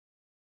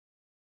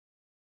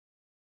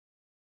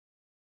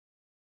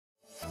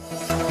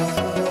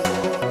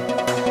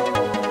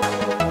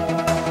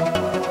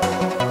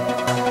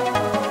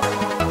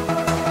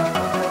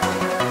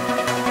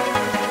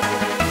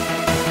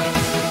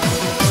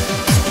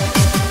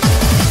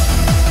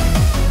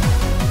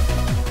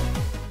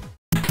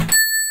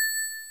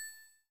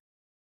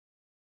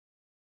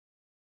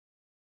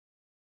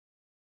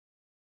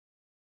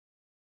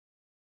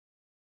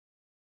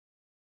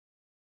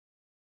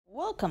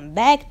Welcome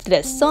back to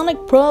the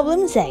Sonic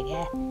Problem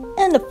Saga,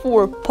 and the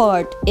fourth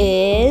part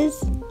is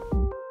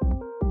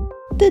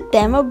the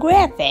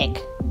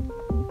demographic.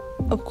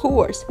 Of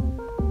course,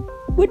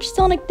 which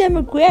Sonic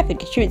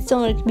demographic should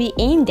Sonic be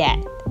aimed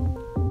at?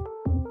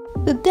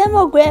 The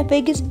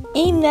demographic is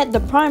aimed at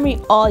the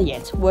primary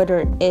audience,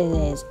 whether it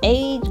is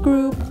age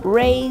group,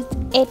 race,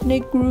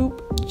 ethnic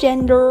group,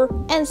 gender,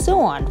 and so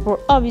on, for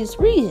obvious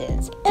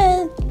reasons.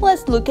 And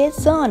let's look at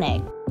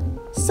Sonic.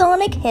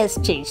 Sonic has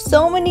changed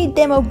so many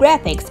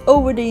demographics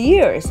over the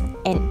years,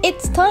 and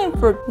it's time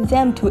for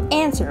them to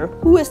answer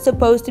who is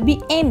supposed to be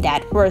aimed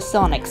at for a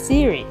Sonic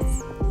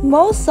series.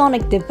 Most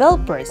Sonic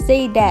developers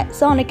say that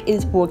Sonic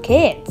is for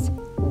kids.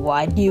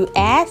 Why do you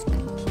ask?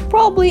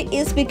 Probably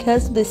it's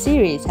because the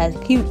series has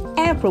cute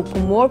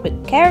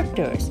anthropomorphic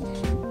characters.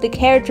 The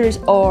characters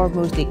are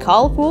mostly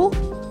colorful,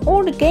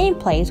 or the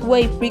gameplay is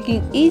way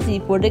freaking easy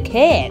for the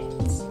kids.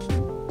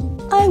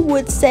 I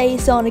would say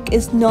Sonic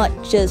is not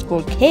just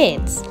for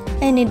kids,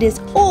 and it is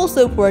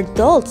also for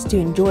adults to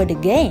enjoy the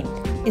game.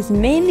 It's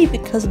mainly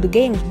because the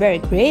game is very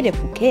creative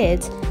for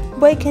kids,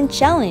 but it can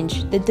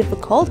challenge the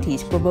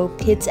difficulties for both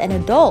kids and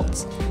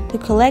adults to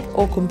collect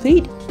or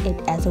complete it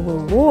as a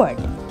reward.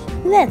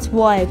 That's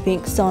why I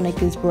think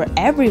Sonic is for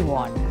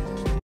everyone.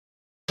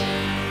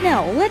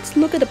 Now let's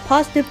look at the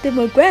positive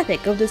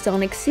demographic of the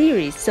Sonic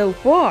series so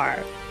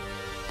far.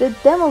 The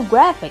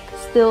demographic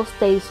still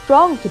stays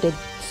strong to the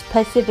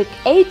specific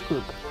age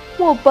group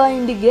while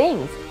buying the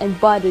games, and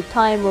by the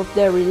time of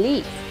their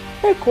release,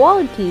 the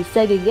quality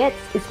SEGA gets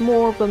is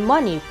more for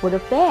money for the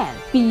fan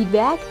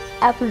feedback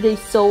after they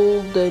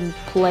sold and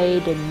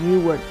played the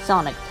newer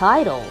Sonic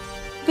titles.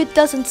 If it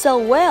doesn't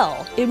sell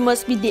well, it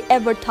must be the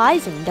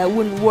advertising that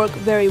wouldn't work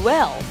very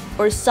well,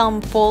 or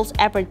some false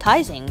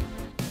advertising,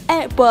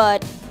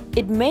 but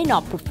it may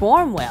not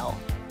perform well.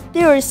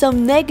 There are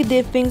some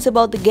negative things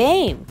about the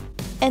game,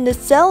 and the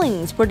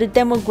sellings for the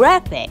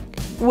demographic.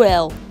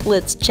 Well,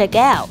 let's check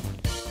out.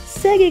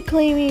 SEGA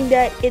claiming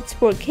that it's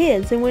for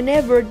kids, and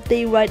whenever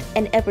they write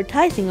an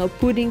advertising or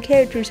put in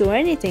characters or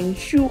anything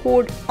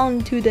shoehorned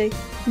onto the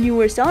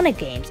newer Sonic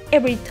games,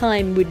 every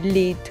time would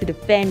lead to the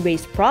fan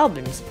base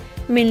problems,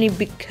 mainly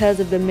because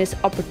of the missed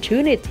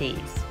opportunities.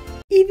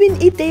 Even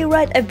if they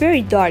write a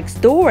very dark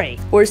story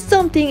or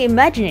something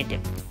imaginative,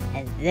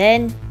 and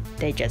then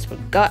they just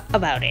forgot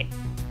about it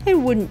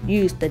and wouldn't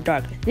use the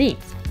darker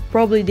themes.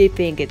 Probably they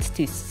think it's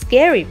too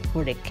scary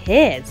for the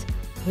kids.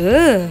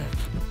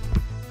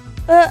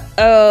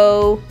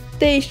 Uh-oh,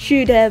 they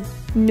should have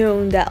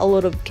known that a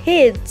lot of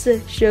kids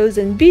shows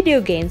and video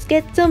games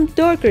get some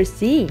darker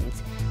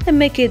scenes and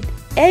make it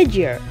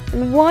edgier.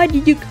 And why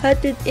did you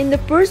cut it in the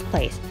first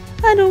place?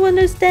 I don't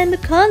understand the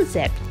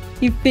concept.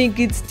 You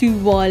think it's too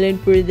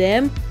violent for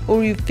them,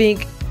 or you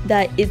think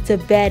that it's a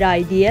bad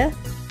idea?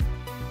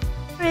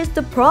 Here's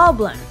the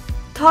problem.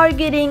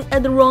 Targeting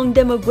at the wrong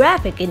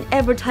demographic and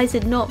advertise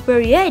it not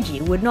very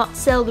edgy would not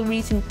sell the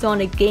recent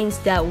Sonic games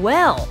that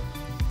well.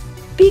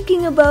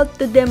 Speaking about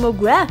the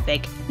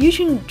demographic, you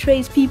shouldn't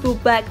trace people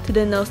back to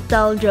the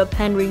nostalgia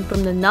pandering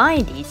from the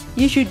 90s.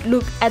 You should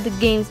look at the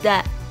games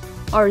that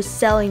are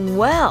selling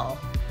well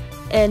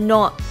and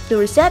not the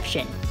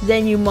reception.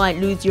 Then you might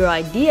lose your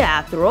idea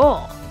after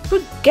all.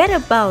 Forget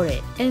about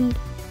it and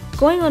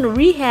going on a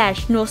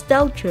rehash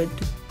nostalgia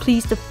to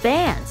please the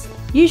fans.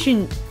 You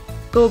shouldn't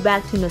go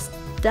back to nostalgia.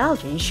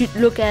 You should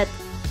look at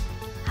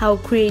how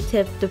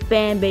creative the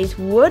fan base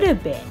would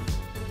have been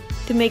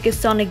to make a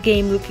Sonic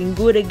game looking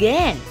good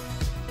again.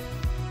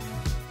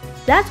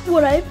 That's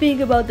what I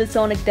think about the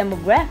Sonic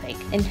demographic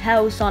and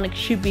how Sonic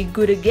should be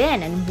good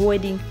again and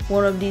avoiding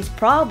one of these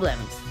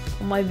problems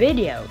on my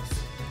videos.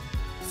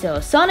 So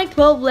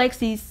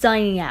Sonic12Lexi's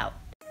signing out.